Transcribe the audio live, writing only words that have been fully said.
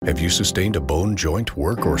Have you sustained a bone, joint,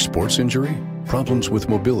 work, or sports injury? Problems with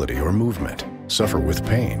mobility or movement? Suffer with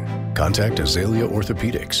pain? Contact Azalea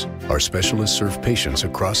Orthopedics. Our specialists serve patients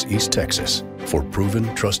across East Texas. For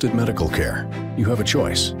proven, trusted medical care, you have a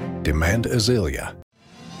choice. Demand Azalea.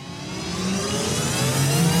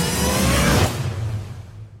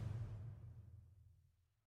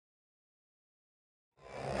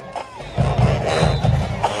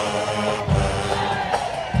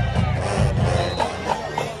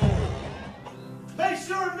 Make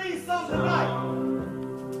sure it means something tonight.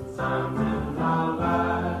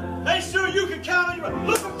 Make sure you can count on your.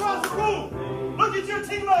 Look across the room. Look at your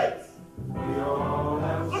teammates. Look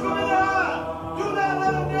them in the eye. Do not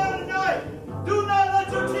let them down tonight. Do not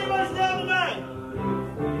let your teammates down tonight.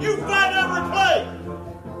 You fight every play.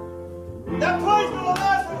 That play's gonna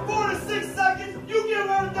last for 4 to 6 seconds. You give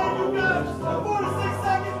everything you got for 4 to 6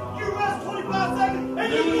 seconds. You rest 25 seconds, and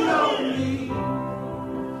you do it again.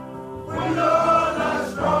 And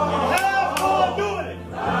have fun doing it.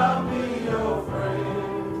 I'll be your friend.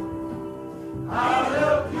 I'll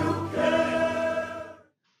help you care.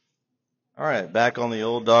 All right, back on the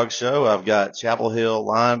Old Dog Show. I've got Chapel Hill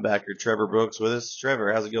linebacker Trevor Brooks with us.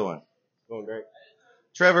 Trevor, how's it going? Going great.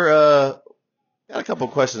 Trevor, got a couple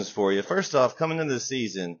of questions for you. First off, coming into the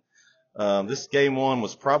season, this game one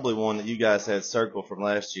was probably one that you guys had circled from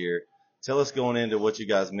last year. Tell us going into what you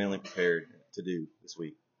guys mentally prepared to do this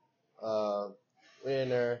week. We're in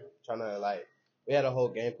there trying to, we had a whole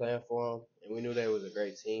game plan for them, and we knew they was a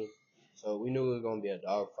great team. So we knew it was going to be a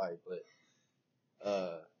dogfight, but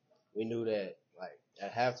we knew that,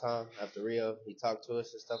 at halftime, after Rio, he talked to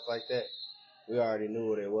us and stuff like that. We already knew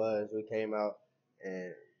what it was. We came out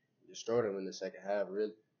and destroyed them in the second half,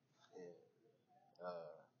 really. And,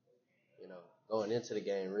 going into the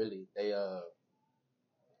game, really, there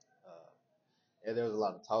was a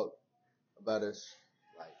lot of talk about us,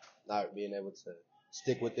 not being able to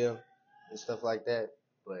stick with them and stuff like that.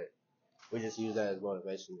 But we just use that as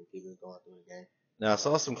motivation to keep us going through the game. Now, I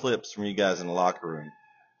saw some clips from you guys in the locker room.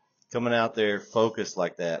 Coming out there focused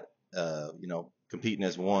like that, competing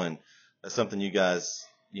as one, that's something you guys,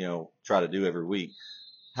 try to do every week.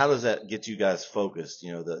 How does that get you guys focused?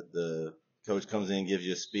 The coach comes in, gives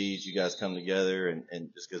you a speech, you guys come together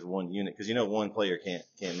and just because one unit, because one player can't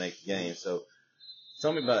make the game. So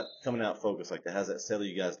tell me about coming out focused like that. How does that settle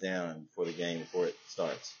you guys down before the game, before it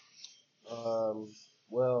starts? It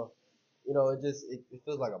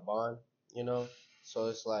feels like a bond, So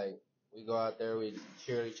it's like we go out there, we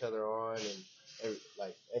cheer each other on, and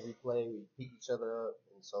every play we pick each other up,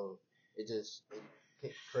 and so it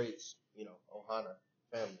creates, Ohana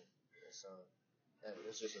family. So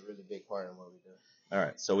it's just a really big part of what we do. All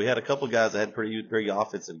right. So we had a couple of guys that had pretty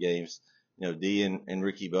offensive games. Dee and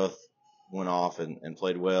Ricky both went off and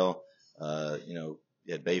played well. You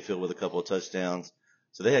had Bayfield with a couple of touchdowns.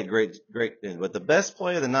 So they had great. But the best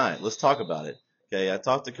play of the night, let's talk about it. Okay, I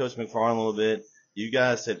talked to Coach McFarland a little bit. You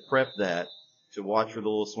guys had prepped that to watch for the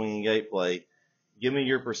little swinging gate play. Give me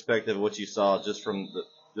your perspective of what you saw just from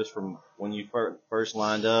when you first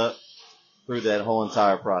lined up through that whole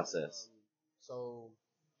entire process. So,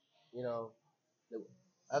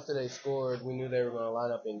 after they scored, we knew they were going to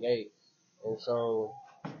line up in gate. And so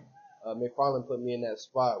McFarland put me in that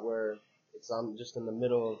spot where I'm just in the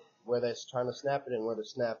middle of where they're trying to snap it and where the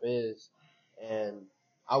snap is. And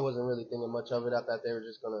I wasn't really thinking much of it. I thought they were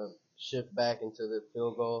just going to shift back into the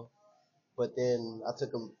field goal. But then I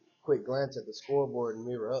took a quick glance at the scoreboard, and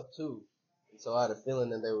we were up 2. And so I had a feeling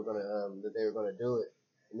that they were going to do it.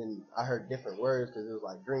 And then I heard different words because it was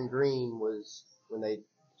like green was when they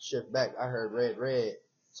shift back. I heard red.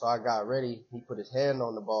 So I got ready. He put his hand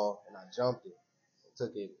on the ball, and I jumped it and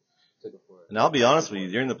took it for it. And I'll be honest with you,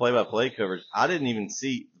 during the play-by-play coverage, I didn't even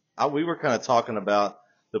see we were kind of talking about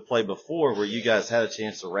the play before where you guys had a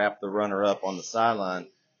chance to wrap the runner up on the sideline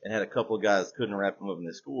and had a couple of guys couldn't wrap him up in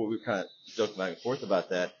the score. We were kind of joking back and forth about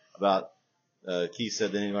that. Keith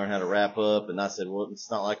said they didn't learn how to wrap up, and I said, well, it's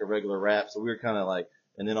not like a regular wrap. So we were kind of like,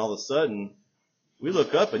 and then all of a sudden we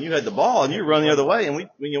look up and you had the ball and you run the other way, and we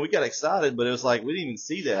got excited, but it was like we didn't even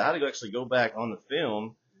see that. I had to actually go back on the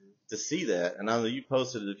film to see that. And I know you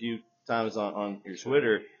posted it a few times on your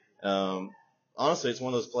Twitter. Honestly, it's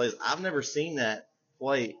one of those plays. I've never seen that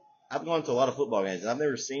play. I've gone to a lot of football games, and I've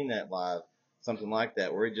never seen that live, something like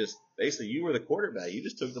that, where it just basically you were the quarterback. You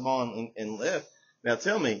just took the ball and left. Now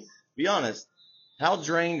tell me, be honest, how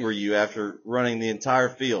drained were you after running the entire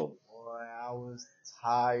field? Boy, I was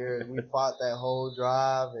tired. We fought that whole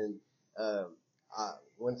drive, and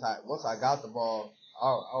once I got the ball, I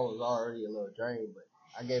was already a little drained, but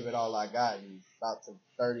I gave it all I got, and about to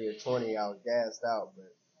 30 or 20, I was gassed out,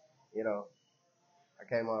 but, I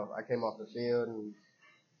came off the field and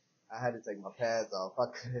I had to take my pads off. I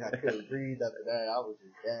couldn't breathe after that. I was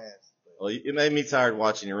just gassed. Well, it made me tired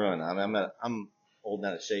watching you run. I mean, I'm old and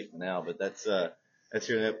out of shape now, but that's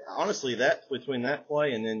your, honestly, that between that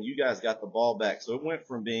play and then you guys got the ball back. So it went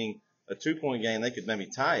from being a 2-point game, they could maybe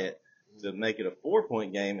tie it, to make it a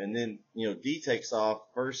 4-point game. And then, D takes off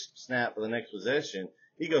first snap of the next possession.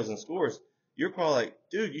 He goes and scores. You're probably like,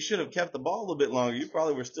 dude, you should have kept the ball a little bit longer. You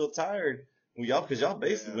probably were still tired because y'all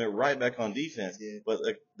basically went right back on defense. Yeah. But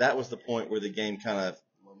that was the point where the game kind of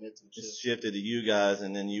just shifted to you guys,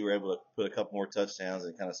 and then you were able to put a couple more touchdowns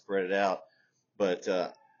and kind of spread it out. But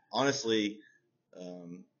honestly,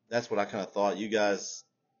 that's what I kind of thought. You guys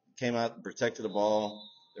came out and protected the ball.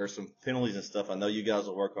 There are some penalties and stuff. I know you guys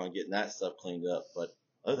will work on getting that stuff cleaned up. But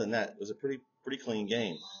other than that, it was a pretty clean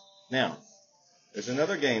game. Now, there's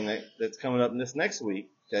another game that's coming up this next week.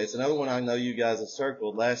 Okay, it's another one I know you guys have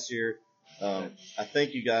circled. Last year, I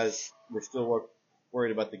think you guys were still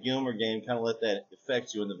worried about the Gilmer game, kind of let that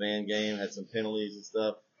affect you in the Van game, had some penalties and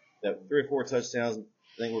stuff. That 3 or 4 touchdowns, I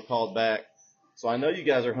think, were called back. So I know you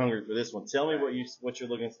guys are hungry for this one. Tell me what you're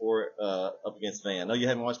looking for up against Van. I know you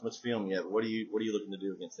haven't watched much film yet, but what are you looking to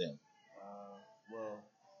do against them? Well,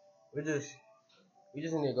 we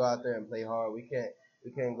just need to go out there and play hard. We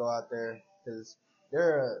can't go out there because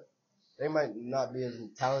they might not be as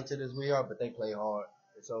talented as we are, but they play hard.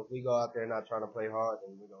 And so if we go out there not trying to play hard,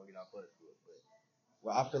 then we're gonna get our butts whooped.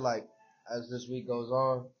 Well, I feel like as this week goes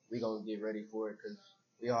on, we're going to get ready for it because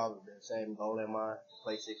we all have the same goal in mind, to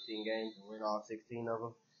play 16 games and win all 16 of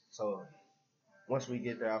them. So once we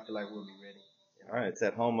get there, I feel like we'll be ready. All right, it's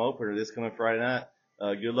that home opener this coming Friday night.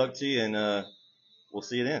 Good luck to you, and we'll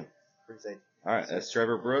see you then. Appreciate it. All right, that's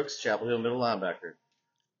Trevor Brooks, Chapel Hill middle linebacker.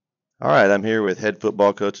 All right, I'm here with head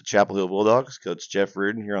football coach at Chapel Hill Bulldogs, Coach Jeff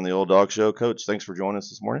Reardon, here on the Old Dog Show. Coach, thanks for joining us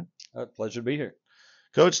this morning. Pleasure to be here.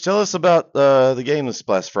 Coach, tell us about the game this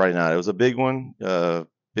last Friday night. It was a big one,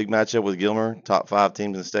 big matchup with Gilmer, top 5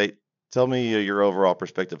 teams in the state. Tell me your overall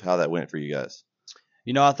perspective, how that went for you guys.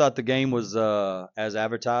 I thought the game was as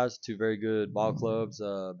advertised. 2 very good ball clubs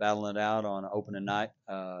battling it out on opening night.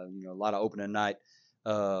 A lot of opening night,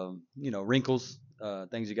 wrinkles,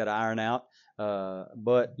 things you got to iron out.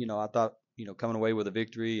 But I thought, coming away with a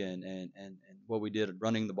victory and what we did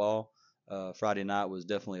running the ball Friday night was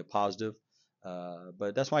definitely a positive.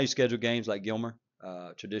 But that's why you schedule games like Gilmer,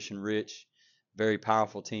 tradition rich, very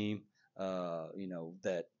powerful team,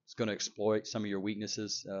 that's going to exploit some of your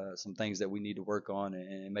weaknesses, some things that we need to work on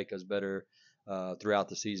and make us better throughout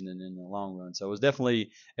the season and in the long run. So it was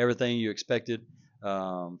definitely everything you expected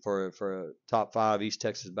for a top 5 East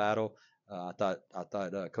Texas battle. I thought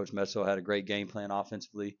Coach Metzl had a great game plan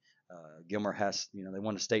offensively. Gilmer has, they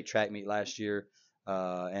won a state track meet last year.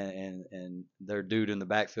 And their dude in the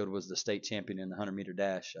backfield was the state champion in the 100-meter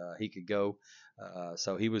dash. He could go,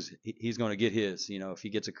 so he's going to get his. If he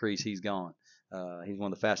gets a crease, he's gone. He's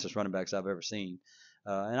one of the fastest running backs I've ever seen.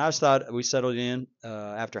 And I just thought we settled in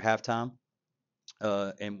after halftime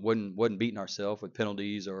and wasn't beating ourselves with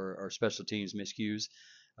penalties or special teams miscues.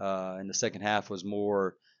 And the second half was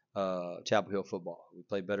more Chapel Hill football. We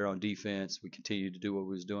played better on defense. We continued to do what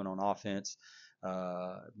we was doing on offense.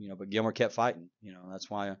 But Gilmer kept fighting. That's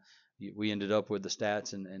why we ended up with the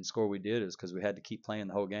stats and score we did, is because we had to keep playing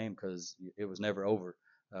the whole game because it was never over.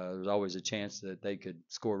 There was always a chance that they could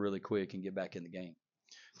score really quick and get back in the game.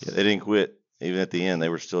 Yeah, they didn't quit. Even at the end, they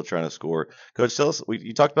were still trying to score. Coach, tell us,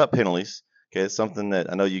 you talked about penalties. Okay, it's something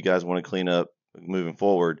that I know you guys want to clean up moving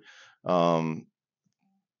forward.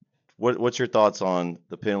 What's your thoughts on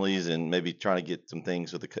the penalties and maybe trying to get some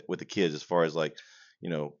things with the kids as far as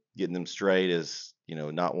getting them straight, as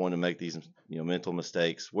not wanting to make these mental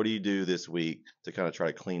mistakes? What do you do this week to kind of try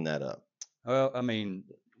to clean that up? Well, I mean,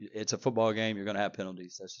 it's a football game. You're going to have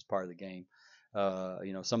penalties. That's just part of the game.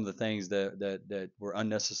 Some of the things that were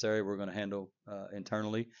unnecessary, we're going to handle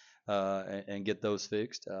internally and get those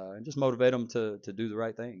fixed, and just motivate them to do the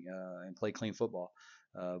right thing and play clean football.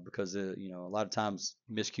 Because a lot of times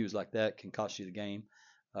miscues like that can cost you the game.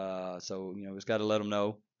 So we just got to let them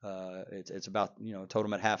know. It's about told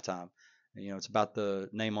them at halftime. It's about the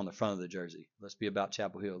name on the front of the jersey. Let's be about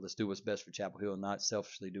Chapel Hill. Let's do what's best for Chapel Hill, not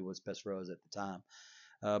selfishly do what's best for us at the time.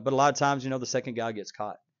 But a lot of times, the second guy gets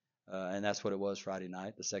caught, and that's what it was Friday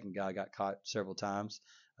night. The second guy got caught several times.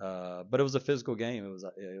 But it was a physical game. It was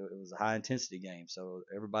a high intensity game. So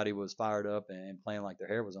everybody was fired up and playing like their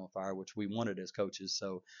hair was on fire, which we wanted as coaches.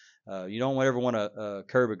 So you don't ever want to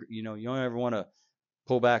curb. You don't ever want to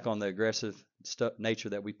pull back on the aggressive nature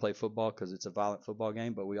that we play football because it's a violent football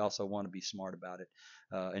game, but we also want to be smart about it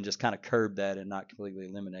and just kind of curb that and not completely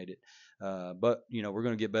eliminate it. But we're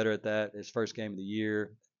going to get better at that. It's first game of the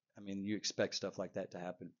year. I mean, you expect stuff like that to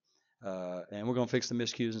happen, and we're going to fix the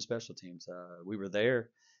miscues and special teams. We were there.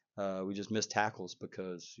 We just missed tackles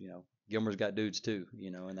because Gilmer's got dudes too,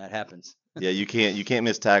 and that happens. Yeah, you can't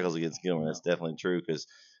miss tackles against Gilmer. That's definitely true because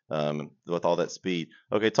with all that speed.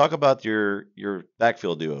 Okay, talk about your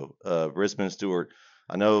backfield duo, Risman and Stewart.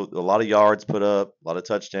 I know a lot of yards put up, a lot of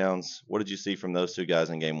touchdowns. What did you see from those two guys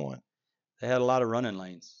in game one? They had a lot of running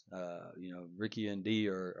lanes. Ricky and D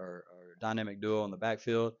are a dynamic duo on the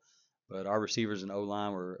backfield, but our receivers and O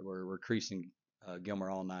line were creasing Gilmer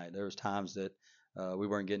all night. There was times that we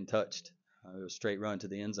weren't getting touched. It was straight run to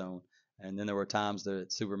the end zone. And then there were times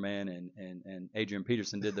that Superman and Adrian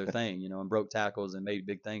Peterson did their thing, and broke tackles and made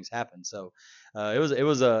big things happen. So it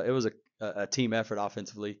was a team effort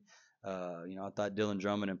offensively. I thought Dylan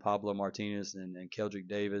Drummond and Pablo Martinez and Keldrick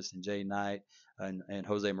Davis and Jay Knight and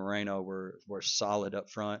Jose Moreno were solid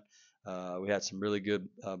up front. We had some really good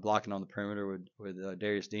blocking on the perimeter with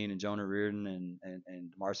Darius Dean and Jonah Reardon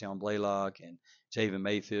and Marcion Blaylock and Javen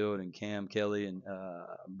Mayfield and Cam Kelly and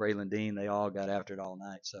Braylon Dean. They all got after it all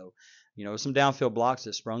night. So, some downfield blocks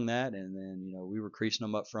that sprung that, and then we were creasing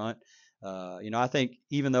them up front. I think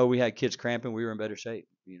even though we had kids cramping, we were in better shape.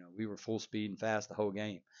 We were full speed and fast the whole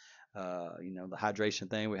game. The hydration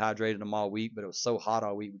thing, we hydrated them all week, but it was so hot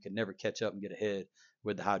all week we could never catch up and get ahead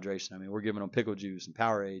with the hydration. I mean, we're giving them pickle juice and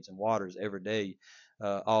Powerades and waters every day,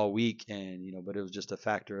 all week, and but it was just a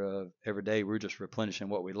factor of every day we're just replenishing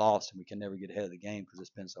what we lost, and we can never get ahead of the game because it's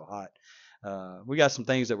been so hot. We got some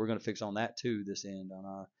things that we're going to fix on that too this end on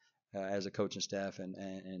our as a coaching staff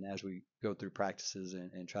and as we go through practices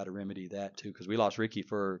and try to remedy that too because we lost Ricky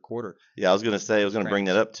for a quarter. Yeah, I was going to bring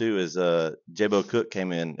that up too. Is Jabo Cook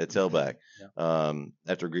came in at tailback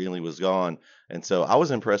after Greenlee was gone, and so I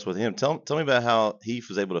was impressed with him. Tell me about how he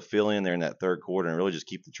was able to fill in there in that third quarter and really just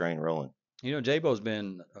keep the train rolling. Jabo's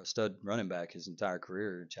been a stud running back his entire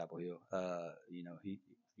career in Chapel Hill. He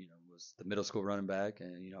was the middle school running back,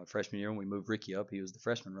 and freshman year when we moved Ricky up, he was the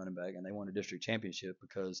freshman running back, and they won a district championship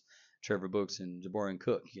because Trevor Brooks and Jaborian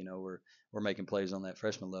Cook, were making plays on that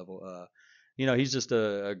freshman level. He's just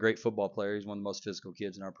a great football player. He's one of the most physical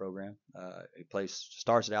kids in our program. He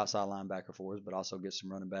starts at outside linebacker for us, but also gets some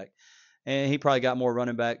running back. And he probably got more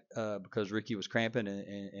running back because Ricky was cramping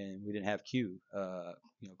and we didn't have Q.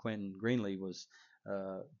 Quentin Greenlee was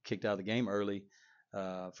kicked out of the game early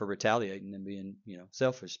for retaliating and being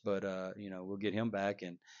selfish. But we'll get him back,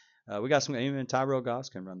 and we got some. Even Tyrell Goss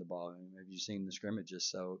can run the ball. Have you seen the scrimmages?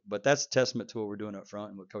 So, but that's a testament to what we're doing up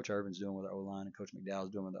front and what Coach Irvin's doing with the O line and Coach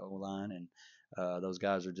McDowell's doing with the O line, and those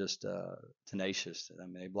guys are just tenacious. I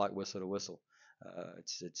mean, they block whistle to whistle.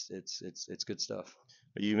 It's good stuff.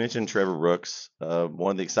 You mentioned Trevor Brooks.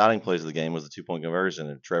 One of the exciting plays of the game was the 2-point conversion,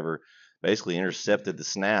 and Trevor basically intercepted the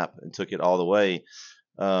snap and took it all the way.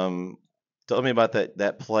 Tell me about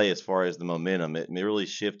that play as far as the momentum. It really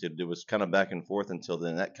shifted. It was kind of back and forth until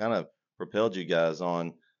then. That kind of propelled you guys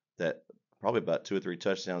on that probably about 2 or 3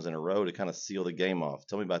 touchdowns in a row to kind of seal the game off.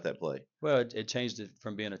 Tell me about that play. Well, it changed it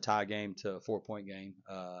from being a tie game to a 4-point game.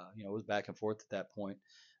 It was back and forth at that point.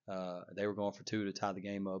 They were going for 2 to tie the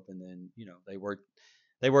game up, and then they worked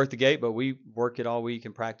the gate, but we work it all week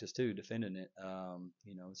in practice too, defending it.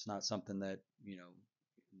 It's not something that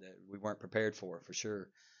that we weren't prepared for sure.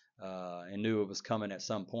 And knew it was coming at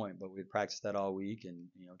some point, but we practiced that all week. And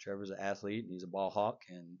Trevor's an athlete, and he's a ball hawk,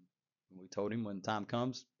 and we told him when the time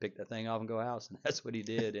comes, pick that thing off and go house, and that's what he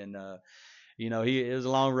did. And it was a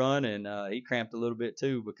long run, and he cramped a little bit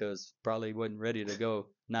too because probably wasn't ready to go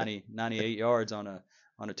 98 yards on a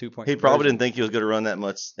 2-point. He probably didn't think he was going to run that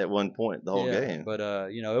much at one point the whole game. But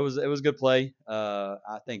it was a good play.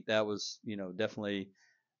 I think that was definitely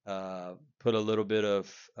put a little bit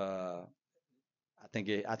of. I think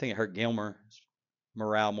it hurt Gilmer's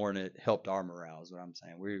morale more than it helped our morale. Is what I'm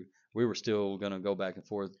saying. We were still going to go back and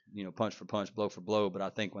forth, punch for punch, blow for blow. But I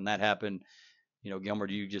think when that happened, Gilmer,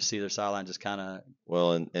 you just see their sideline just kind of.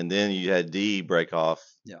 Well, and then you had D break off.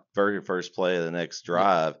 Very first play of the next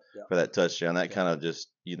drive for that touchdown. That kind of just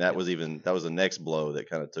that was the next blow that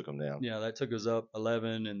kind of took them down. Yeah, that took us up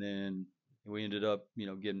 11, and then we ended up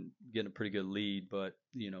getting a pretty good lead. But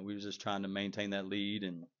we were just trying to maintain that lead.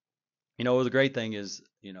 And the great thing is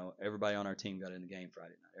everybody on our team got in the game Friday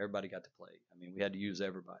night. Everybody got to play. I mean, we had to use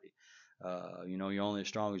everybody. You're only as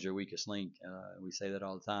strong as your weakest link. We say that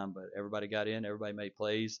all the time, but everybody got in. Everybody made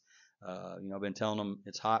plays. I've been telling them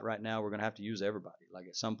it's hot right now. We're going to have to use everybody. Like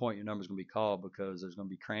at some point, your number's going to be called because there's going to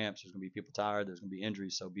be cramps, there's going to be people tired, there's going to be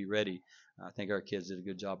injuries. So be ready. I think our kids did a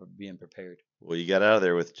good job of being prepared. Well, you got out of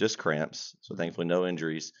there with just cramps, so thankfully no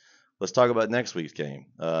injuries. Let's talk about next week's game.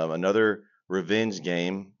 Another revenge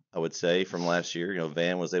game, I would say, from last year.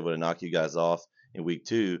 Van was able to knock you guys off in week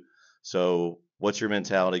 2. So what's your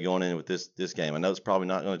mentality going in with this game? I know it's probably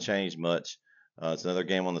not going to change much. It's another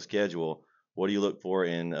game on the schedule. What do you look for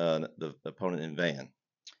in the opponent in Van?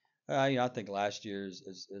 I think last year's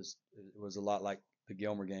was a lot like the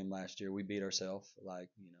Gilmer game last year. We beat ourselves.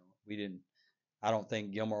 We didn't. I don't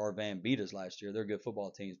think Gilmer or Van beat us last year. They're good football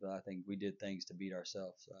teams, but I think we did things to beat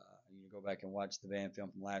ourselves. You go back and watch the Van film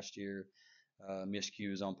from last year.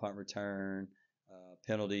 Miscues on punt return,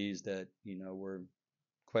 penalties that were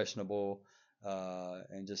questionable,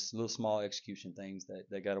 and just little small execution things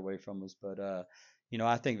that got away from us. But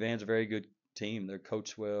I think Van's a very good team. They're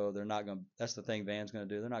coached well. They're not going. That's the thing Van's going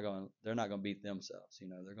to do. They're not going to beat themselves.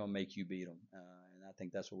 They're going to make you beat them. And I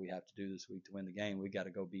think that's what we have to do this week to win the game. We got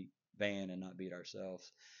to go beat Van and not beat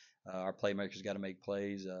ourselves. Our playmakers got to make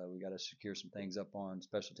plays. We got to secure some things up on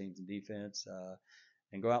special teams and defense,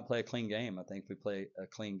 and go out and play a clean game. I think if we play a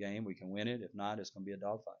clean game, we can win it. If not, it's going to be a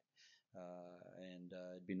dogfight. And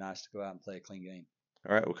it'd be nice to go out and play a clean game.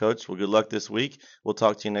 All right, well, Coach, good luck this week. We'll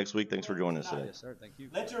talk to you next week. Thanks for joining us today. Yes, sir. Thank you.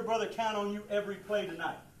 Let your brother count on you every play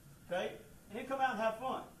tonight, okay? And then come out and have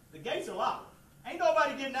fun. The gates are locked. Ain't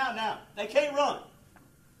nobody getting out now. They can't run.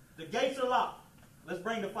 The gates are locked. Let's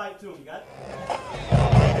bring the fight to them, got it?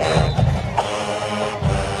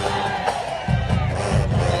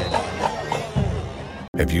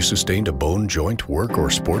 Have you sustained a bone, joint, work, or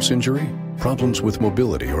sports injury? Problems with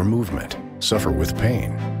mobility or movement? Suffer with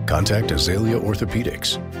pain? Contact Azalea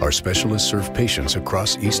Orthopedics. Our specialists serve patients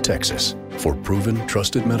across East Texas. For proven,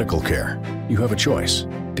 trusted medical care, you have a choice.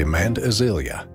 Demand Azalea.